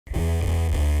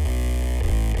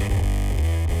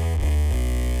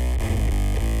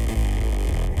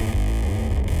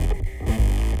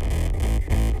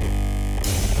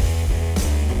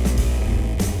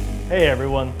Hey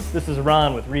everyone, this is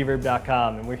Ron with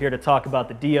Reverb.com, and we're here to talk about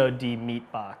the DOD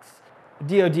Meatbox.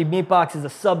 The DOD Meatbox is a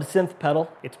sub-synth pedal.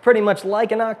 It's pretty much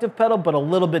like an octave pedal, but a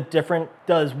little bit different. It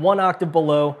does one octave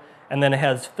below, and then it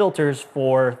has filters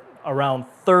for around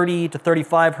 30 to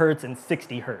 35 hertz and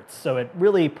 60 hertz. So it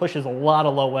really pushes a lot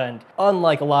of low end.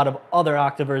 Unlike a lot of other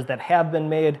octavers that have been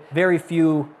made, very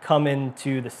few come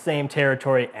into the same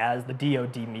territory as the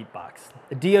DOD Meatbox.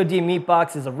 The DOD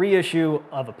Meatbox is a reissue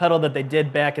of a pedal that they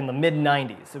did back in the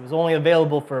mid-90s. It was only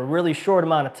available for a really short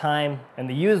amount of time, and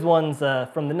the used ones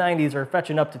from the 90s are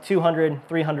fetching up to $200,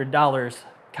 $300.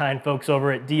 Kind folks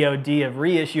over at DOD have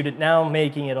reissued it now,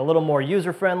 making it a little more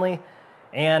user-friendly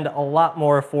and a lot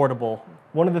more affordable.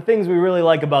 One of the things we really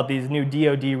like about these new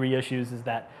DOD reissues is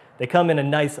that they come in a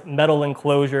nice metal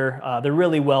enclosure. They're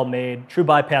really well made. True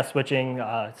bypass switching,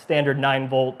 standard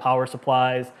 9-volt power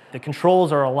supplies. The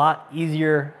controls are a lot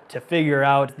easier to figure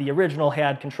out. The original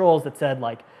had controls that said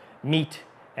like meat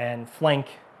and flank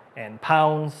and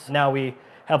pounds. Now we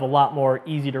have a lot more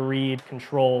easy to read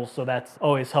controls, so that's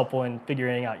always helpful in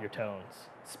figuring out your tones.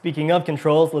 Speaking of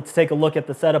controls, let's take a look at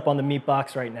the setup on the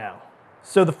Meatbox right now.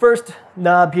 So the first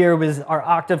knob here was our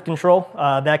octave control.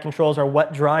 That controls our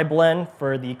wet-dry blend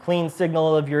for the clean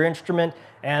signal of your instrument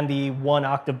and the 1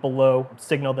 octave below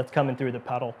signal that's coming through the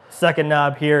pedal. Second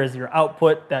knob here is your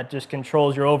output. That just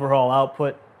controls your overall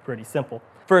output. Pretty simple.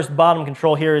 First bottom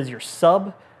control here is your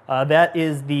sub. That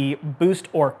is the boost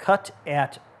or cut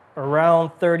at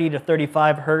around 30 to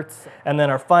 35 hertz. And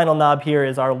then our final knob here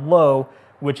is our low,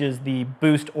 which is the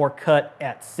boost or cut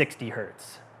at 60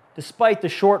 hertz. Despite the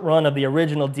short run of the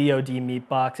original DOD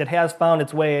Meatbox, it has found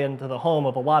its way into the home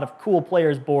of a lot of cool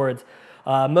players' boards,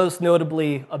 most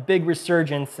notably a big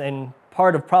resurgence, and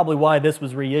part of probably why this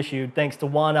was reissued, thanks to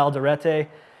Juan Alderete,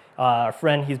 our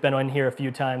friend. He's been on here a few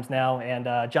times now,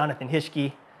 and Jonathan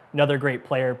Hischke, another great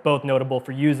player, both notable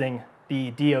for using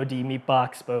the DOD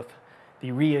Meatbox, both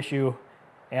the reissue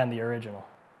and the original.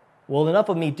 Well, enough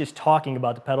of me just talking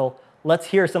about the pedal. Let's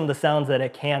hear some of the sounds that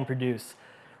it can produce.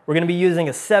 We're going to be using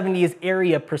a 70s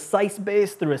area precise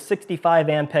bass through a 65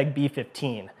 Ampeg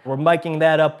B15. We're miking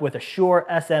that up with a Shure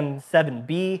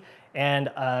SM7B and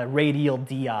a Radial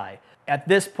DI. At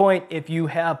this point, if you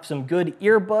have some good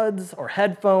earbuds or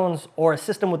headphones or a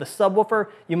system with a subwoofer,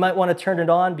 you might want to turn it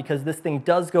on because this thing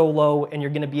does go low and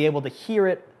you're going to be able to hear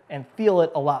it and feel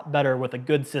it a lot better with a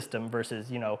good system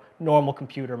versus, normal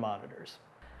computer monitors.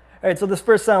 All right, so this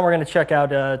first sound we're going to check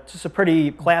out, just a pretty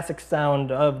classic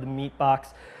sound of the Meatbox.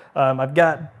 I've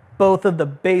got both of the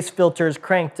bass filters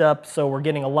cranked up, so we're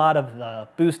getting a lot of the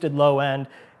boosted low end,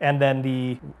 and then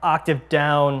the octave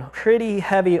down, pretty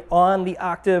heavy on the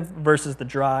octave versus the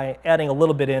dry, adding a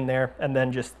little bit in there, and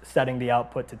then just setting the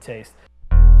output to taste.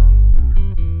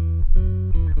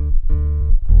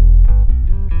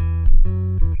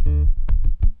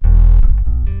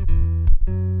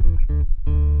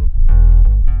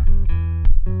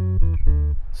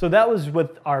 So that was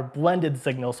with our blended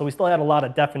signal, so we still had a lot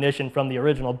of definition from the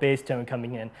original bass tone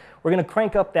coming in. We're going to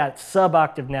crank up that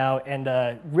sub-octave now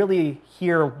and really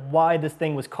hear why this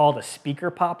thing was called a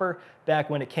speaker popper back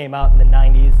when it came out in the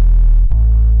 90s.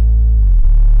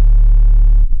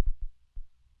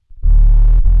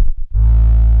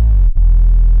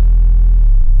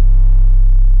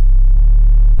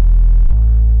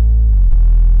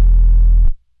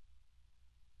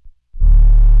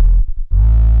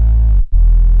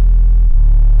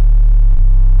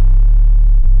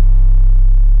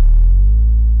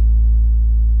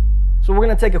 So we're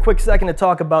going to take a quick second to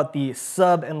talk about the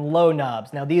sub and low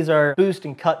knobs. Now these are boost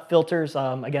and cut filters,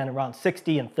 again around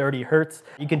 60 and 30 hertz.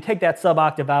 You can take that sub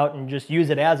octave out and just use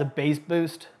it as a bass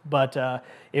boost, but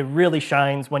it really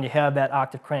shines when you have that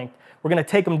octave cranked. We're going to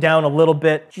take them down a little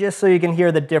bit just so you can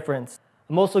hear the difference.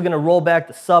 I'm also going to roll back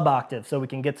the sub octave so we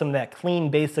can get some of that clean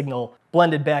bass signal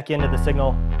blended back into the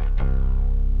signal.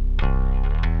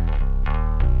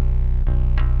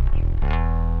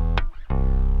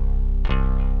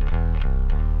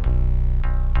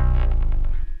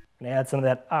 And add some of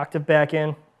that octave back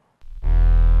in.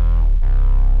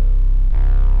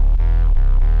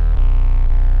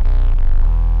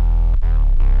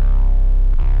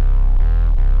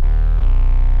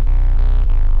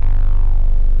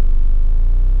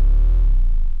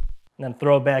 And then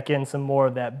throw back in some more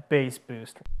of that bass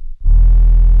boost.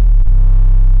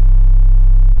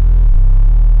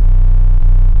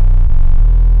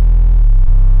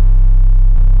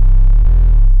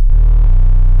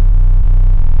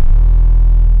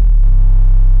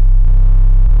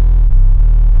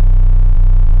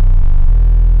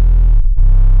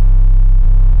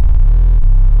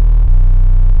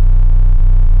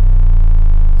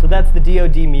 That's the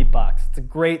DOD Meatbox. It's a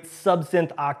great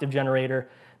sub-synth octave generator.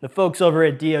 The folks over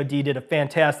at DOD did a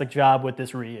fantastic job with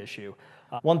this reissue.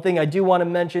 One thing I do want to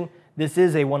mention, this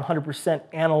is a 100%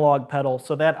 analog pedal,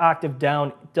 so that octave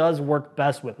down does work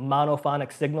best with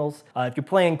monophonic signals. If you're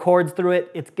playing chords through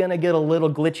it, it's gonna get a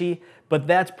little glitchy, but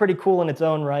that's pretty cool in its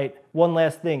own right. One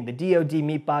last thing, the DOD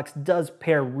Meatbox does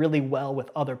pair really well with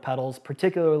other pedals,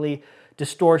 particularly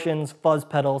distortions, fuzz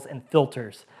pedals, and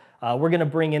filters. We're gonna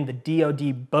bring in the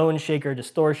DOD Bone Shaker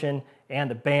distortion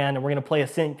and the band, and we're gonna play a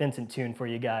St. Vincent tune for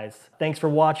you guys. Thanks for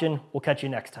watching. We'll catch you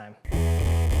next time.